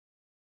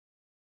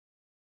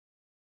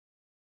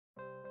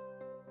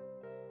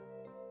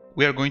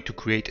we are going to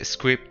create a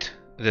script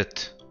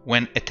that,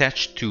 when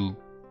attached to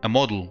a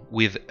model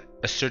with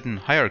a certain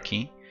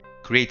hierarchy,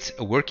 creates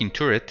a working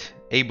turret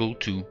able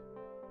to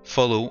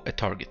follow a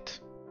target.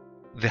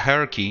 The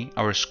hierarchy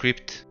our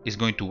script is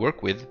going to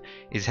work with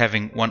is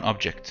having one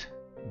object,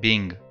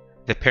 being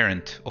the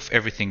parent of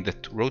everything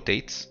that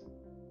rotates,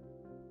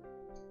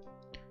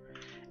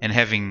 and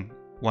having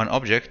one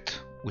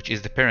object which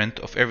is the parent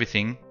of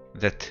everything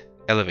that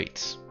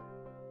elevates.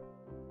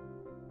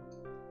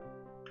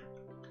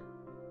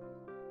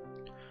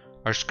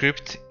 Our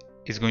script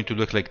is going to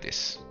look like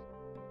this.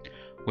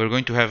 We're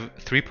going to have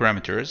three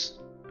parameters,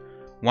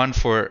 one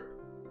for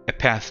a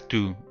path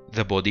to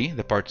the body,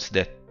 the parts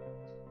that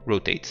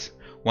rotates,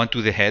 one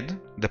to the head,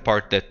 the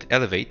part that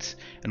elevates,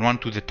 and one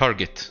to the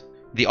target,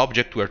 the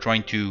object we're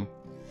trying to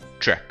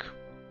track.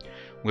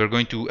 We're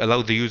going to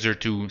allow the user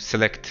to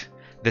select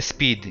the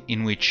speed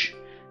in which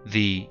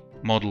the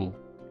model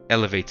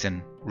elevates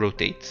and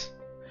rotates.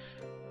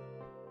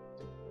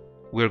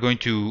 We're going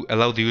to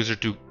allow the user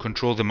to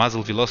control the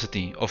muzzle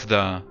velocity of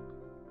the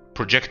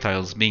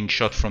projectiles being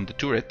shot from the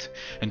turret,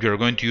 and we are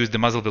going to use the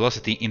muzzle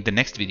velocity in the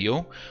next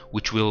video,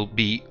 which will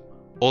be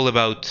all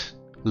about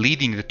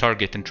leading the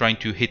target and trying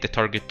to hit a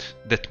target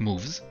that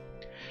moves.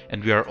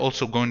 And we are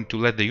also going to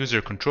let the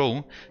user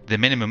control the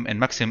minimum and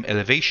maximum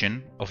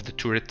elevation of the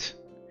turret,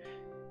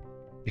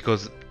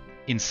 because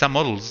in some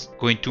models,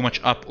 going too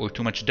much up or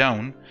too much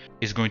down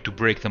is going to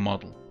break the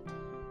model.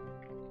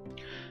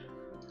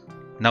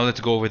 Now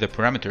let's go over the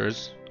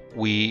parameters.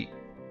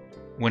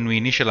 When we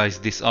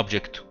initialize this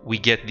object, we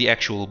get the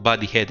actual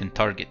body, head, and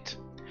target.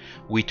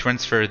 We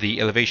transfer the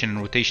elevation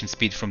and rotation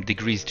speed from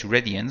degrees to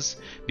radians,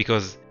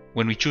 because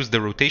when we choose the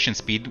rotation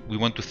speed, we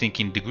want to think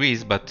in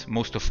degrees, but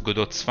most of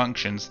Godot's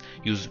functions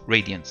use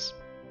radians.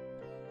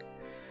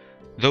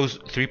 Those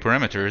three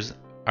parameters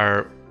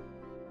are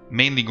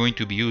mainly going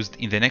to be used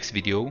in the next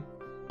video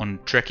on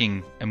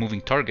tracking a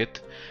moving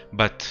target,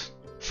 but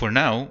for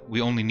now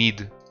we only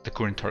need the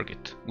current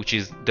target, which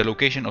is the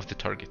location of the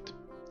target.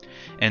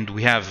 And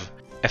we have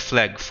a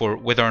flag for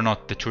whether or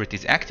not the turret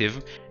is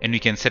active, and we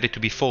can set it to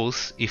be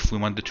false if we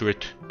want the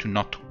turret to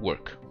not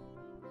work.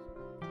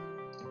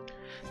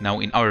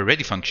 Now in our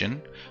ready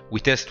function, we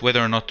test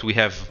whether or not we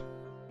have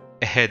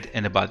a head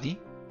and a body.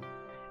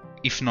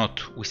 If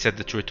not, we set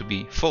the turret to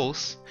be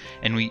false,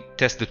 and we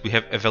test that we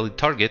have a valid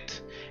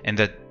target and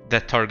that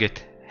that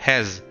target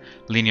has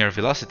linear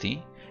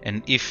velocity,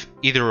 and if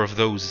either of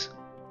those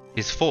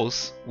is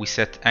false, we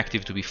set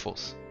active to be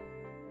false.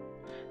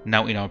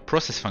 Now in our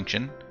process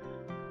function,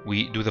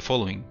 we do the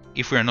following.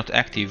 If we are not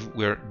active,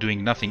 we are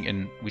doing nothing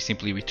and we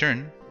simply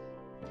return.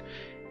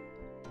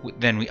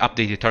 Then we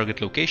update the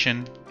target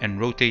location and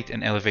rotate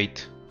and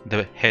elevate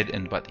the head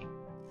and body.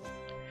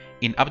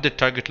 In update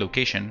target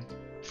location,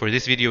 for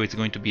this video it's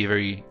going to be a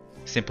very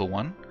simple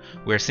one.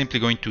 We are simply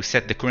going to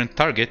set the current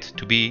target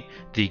to be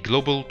the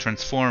global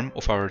transform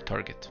of our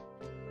target.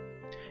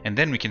 And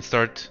then we can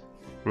start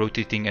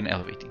rotating and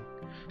elevating.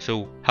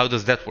 So how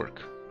does that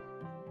work?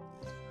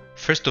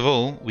 First of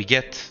all, we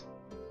get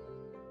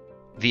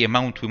the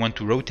amount we want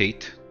to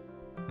rotate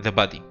the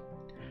body.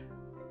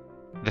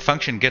 The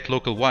function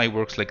getLocalY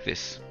works like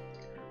this.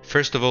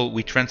 First of all,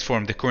 we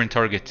transform the current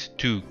target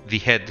to the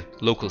head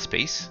local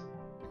space.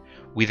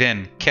 We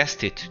then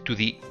cast it to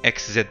the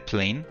XZ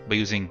plane by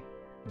using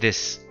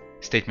this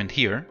statement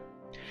here.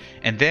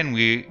 And then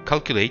we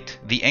calculate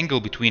the angle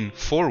between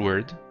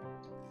forward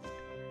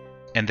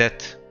and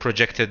that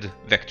projected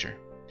vector.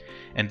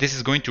 And this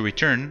is going to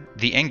return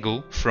the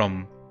angle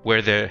from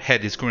where the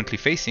head is currently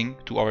facing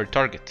to our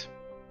target.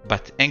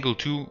 But angle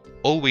 2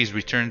 always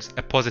returns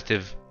a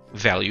positive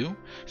value.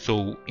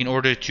 So in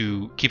order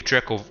to keep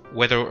track of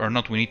whether or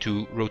not we need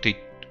to rotate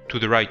to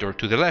the right or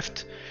to the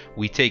left,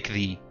 we take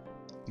the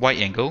y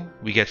angle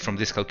we get from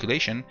this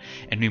calculation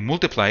and we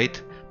multiply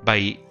it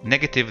by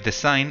negative the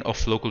sign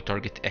of local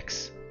target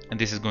x. And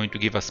this is going to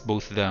give us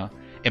both the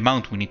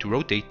amount we need to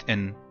rotate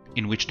and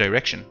in which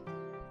direction.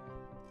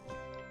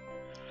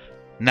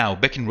 Now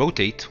back in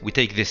rotate, we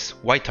take this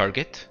y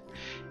target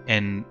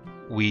and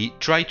we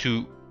try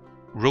to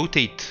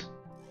rotate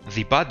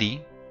the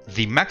body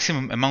the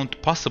maximum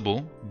amount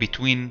possible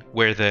between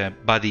where the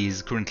body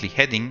is currently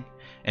heading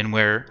and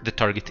where the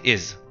target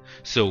is.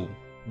 So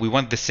we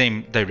want the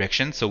same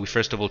direction, so we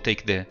first of all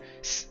take the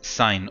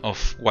sign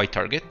of y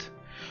target.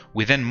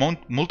 We then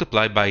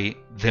multiply by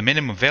the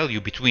minimum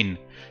value between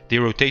the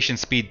rotation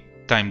speed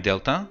time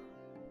delta,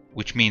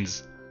 which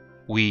means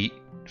we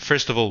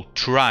first of all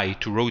try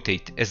to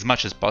rotate as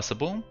much as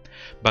possible,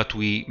 but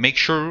we make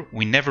sure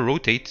we never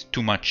rotate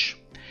too much.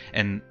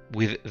 And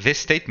with this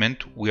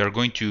statement, we are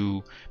going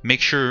to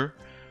make sure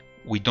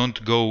we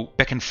don't go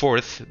back and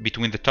forth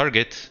between the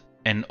target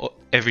and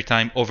every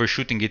time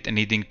overshooting it and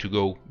needing to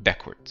go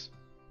backwards.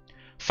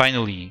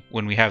 Finally,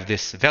 when we have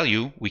this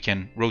value, we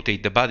can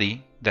rotate the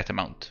body that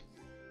amount.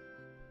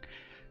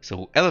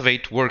 So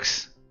elevate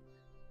works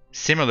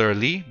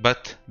similarly,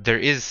 but there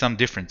is some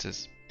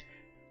differences.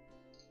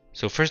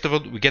 So first of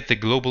all, we get the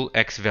global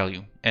x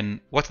value. And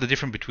what's the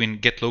difference between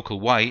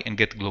getLocalY and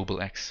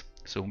getGlobalX?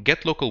 So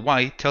get local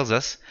y tells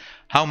us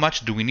how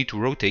much do we need to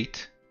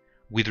rotate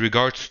with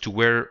regards to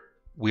where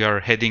we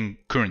are heading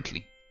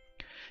currently.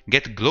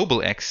 Get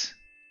global x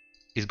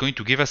is going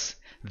to give us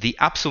the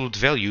absolute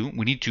value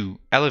we need to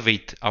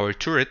elevate our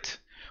turret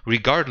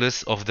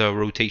regardless of the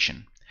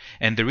rotation.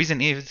 And the reason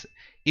is,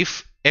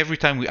 if every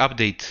time we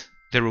update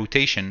the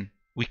rotation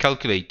we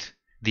calculate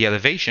the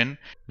elevation,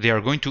 they are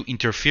going to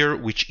interfere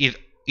with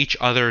each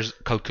other's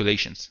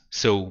calculations.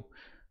 So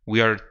we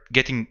are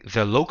getting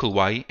the local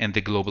y and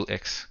the global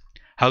x.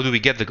 How do we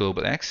get the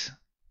global x?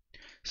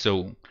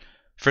 So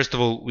first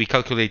of all, we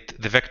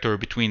calculate the vector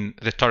between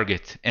the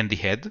target and the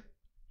head.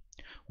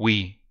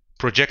 We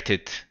project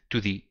it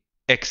to the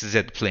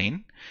xz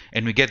plane,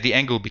 and we get the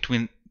angle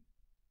between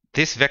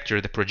this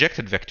vector, the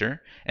projected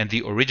vector, and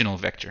the original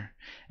vector.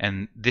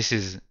 And this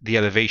is the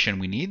elevation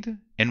we need.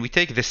 And we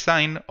take the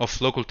sine of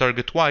local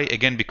target y,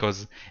 again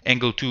because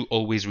angle 2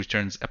 always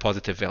returns a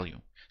positive value.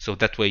 So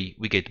that way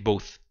we get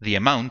both the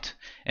amount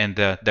and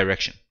the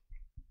direction.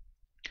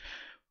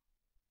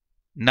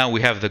 Now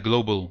we have the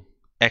global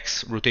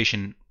x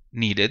rotation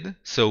needed.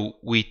 So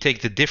we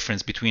take the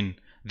difference between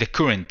the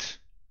current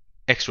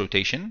x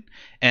rotation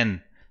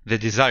and the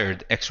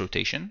desired x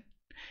rotation,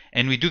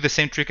 and we do the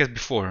same trick as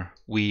before.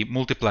 We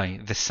multiply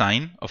the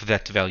sine of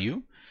that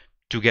value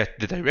to get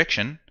the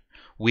direction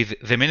with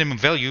the minimum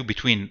value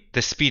between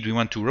the speed we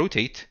want to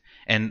rotate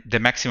and the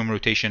maximum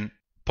rotation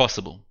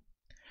possible.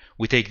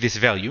 We take this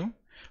value,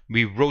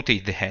 we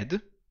rotate the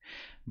head,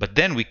 but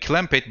then we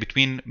clamp it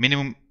between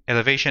minimum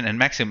elevation and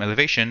maximum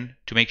elevation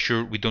to make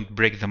sure we don't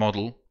break the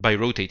model by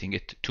rotating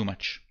it too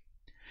much.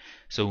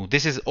 So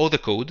this is all the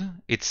code.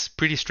 It's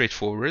pretty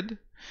straightforward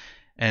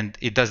and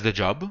it does the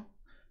job.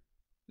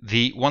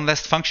 The one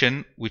last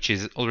function, which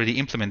is already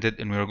implemented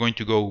and we are going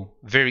to go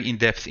very in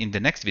depth in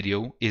the next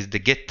video, is the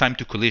get time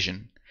to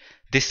collision.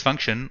 This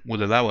function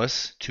will allow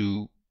us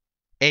to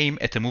aim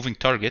at a moving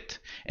target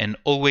and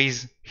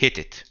always hit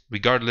it,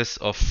 regardless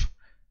of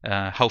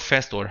how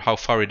fast or how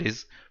far it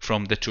is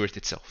from the turret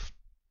itself.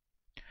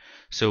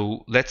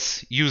 So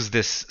let's use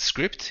this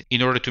script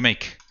in order to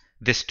make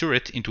this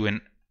turret into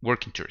an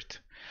working turret.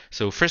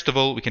 So first of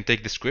all, we can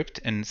take the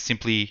script and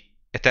simply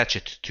attach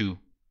it to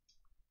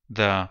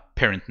the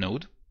parent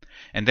node,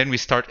 and then we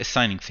start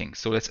assigning things.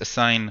 So let's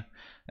assign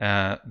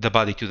the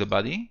body to the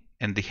body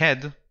and the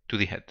head to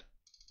the head.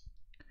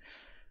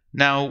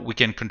 Now we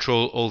can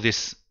control all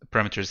these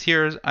parameters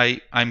here.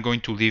 I'm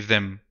going to leave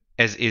them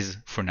as is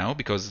for now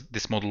because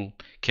this model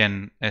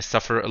can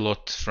suffer a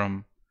lot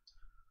from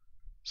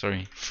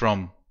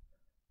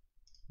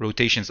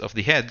rotations of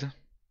the head.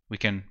 We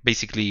can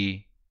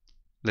basically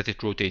let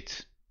it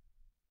rotate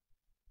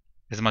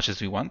as much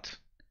as we want.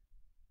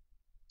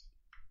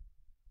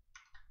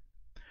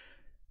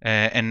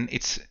 And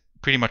it's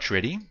pretty much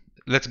ready.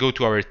 Let's go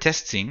to our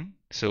test scene.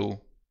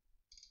 So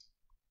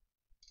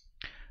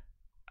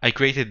I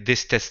created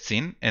this test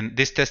scene, and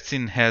this test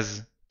scene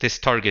has this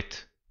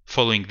target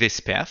following this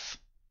path.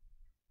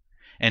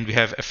 And we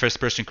have a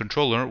first-person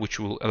controller, which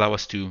will allow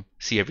us to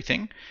see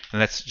everything. And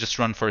let's just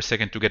run for a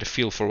second to get a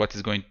feel for what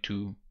is going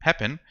to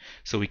happen.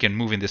 So we can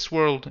move in this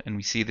world, and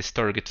we see this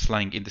target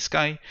flying in the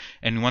sky.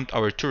 And we want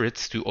our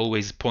turrets to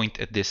always point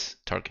at this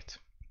target.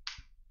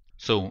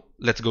 So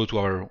let's go to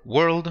our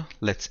world.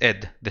 Let's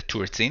add the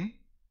turret scene.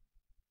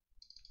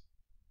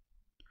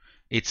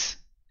 It's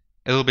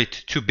a little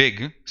bit too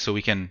big, so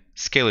we can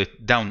scale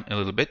it down a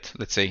little bit.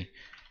 Let's say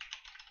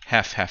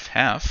half, half,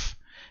 half.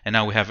 And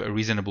now we have a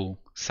reasonable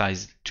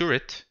sized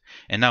turret.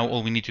 And now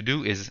all we need to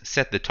do is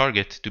set the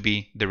target to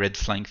be the red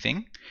flying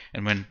thing.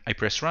 And when I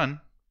press run,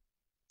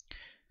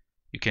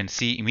 you can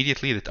see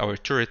immediately that our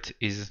turret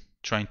is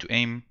trying to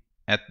aim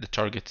at the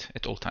target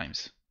at all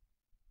times.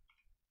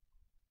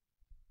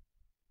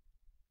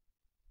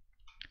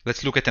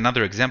 Let's look at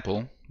another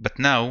example, but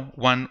now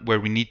one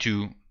where we need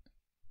to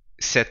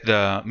set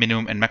the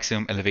minimum and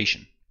maximum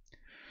elevation.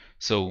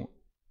 So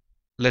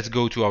let's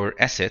go to our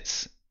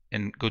assets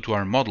and go to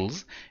our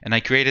models, and I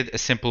created a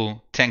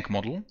simple tank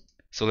model.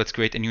 So let's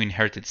create a new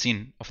inherited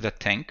scene of that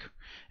tank,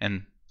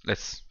 and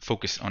let's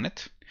focus on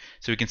it.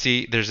 So you can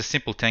see there's a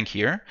simple tank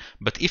here,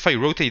 but if I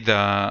rotate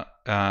the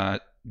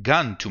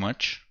gun too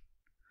much,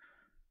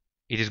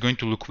 it is going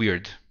to look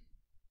weird.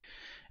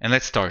 And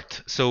let's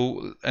start.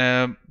 So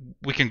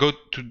we can go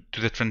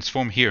to the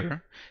transform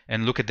here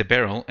and look at the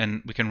barrel,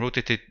 and we can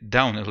rotate it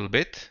down a little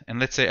bit. And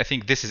let's say I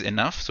think this is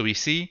enough. So we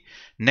see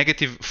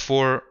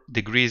 -4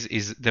 degrees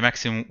is the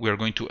maximum we are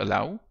going to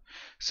allow.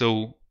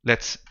 So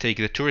let's take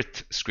the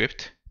turret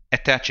script,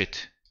 attach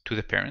it to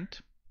the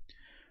parent.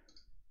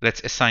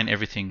 Let's assign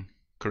everything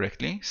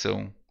correctly.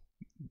 So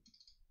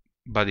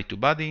body to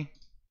body,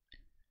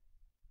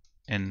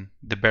 and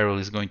the barrel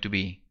is going to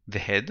be the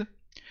head.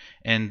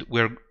 And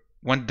we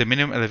want the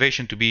minimum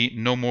elevation to be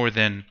no more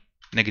than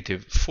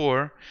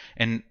 -4,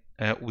 and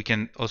we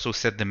can also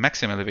set the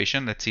maximum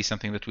elevation. Let's see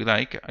something that we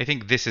like. I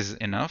think this is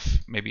enough,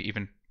 maybe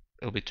even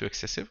a little bit too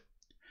excessive.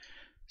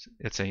 So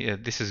let's say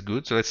this is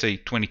good, so let's say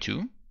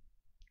 22.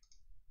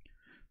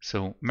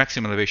 So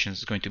maximum elevation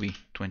is going to be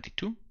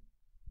 22.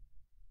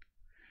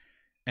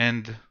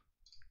 And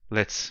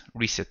Let's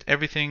reset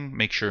everything,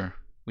 make sure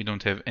we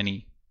don't have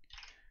any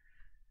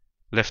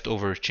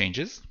leftover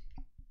changes.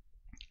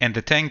 And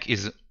the tank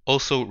is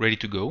also ready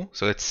to go,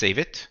 so let's save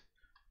it.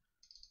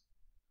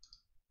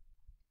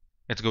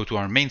 Let's go to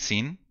our main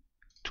scene,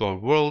 to our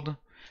world,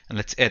 and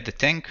let's add the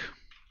tank.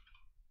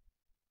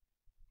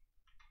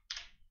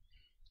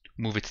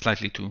 Move it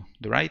slightly to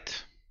the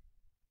right.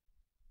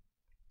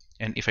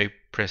 And if I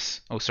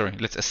press, oh sorry,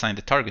 let's assign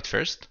the target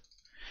first.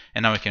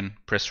 And now I can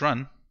press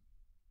run.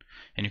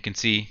 And you can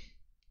see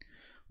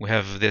we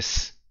have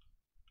this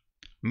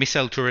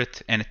missile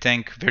turret and a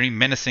tank very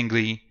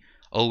menacingly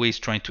always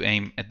trying to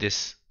aim at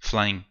this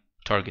flying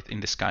target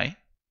in the sky.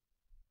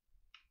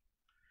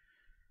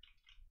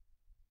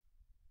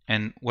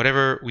 And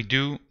whatever we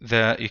do,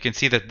 you can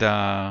see that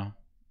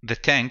the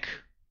tank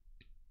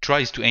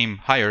tries to aim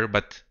higher,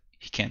 but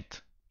he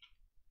can't.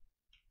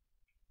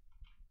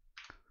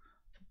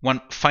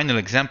 One final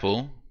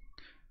example,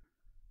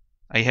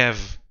 I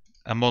have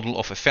a model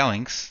of a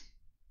Phalanx.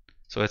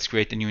 So let's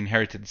create a new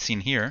inherited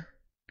scene here.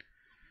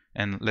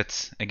 And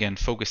let's again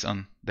focus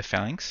on the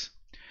Phalanx.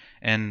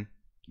 And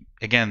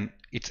again,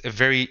 it's a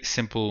very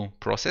simple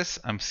process.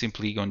 I'm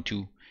simply going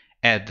to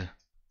add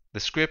the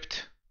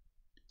script,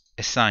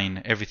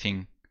 assign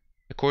everything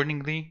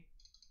accordingly,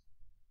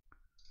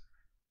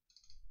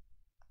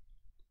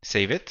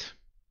 save it,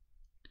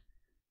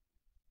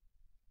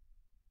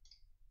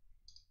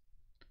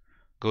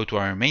 go to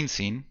our main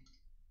scene,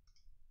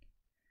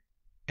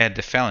 add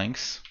the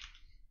Phalanx,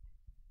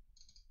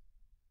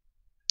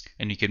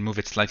 and you can move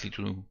it slightly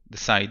to the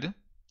side,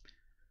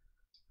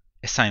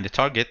 assign the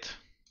target,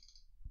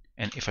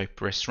 and if I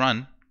press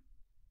run,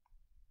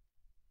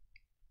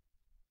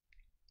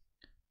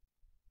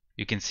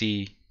 you can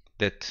see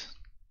that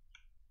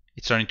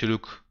it's starting to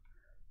look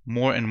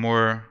more and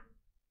more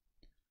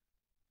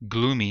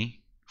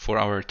gloomy for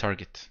our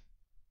target.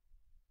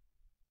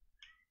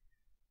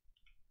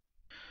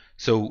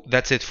 So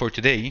that's it for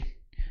today.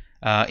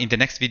 In the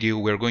next video,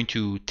 we're going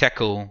to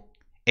tackle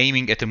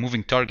aiming at a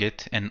moving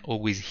target and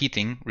always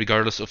hitting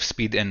regardless of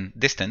speed and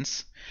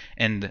distance.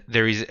 And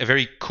there is a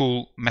very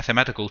cool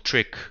mathematical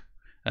trick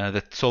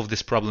that solves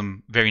this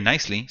problem very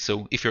nicely.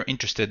 So if you're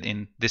interested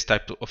in this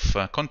type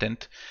of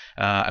content,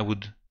 I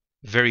would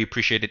very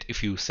appreciate it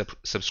if you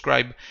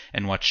subscribe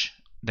and watch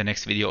the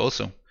next video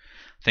also.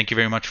 Thank you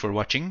very much for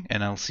watching,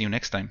 and I'll see you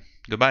next time.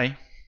 Goodbye.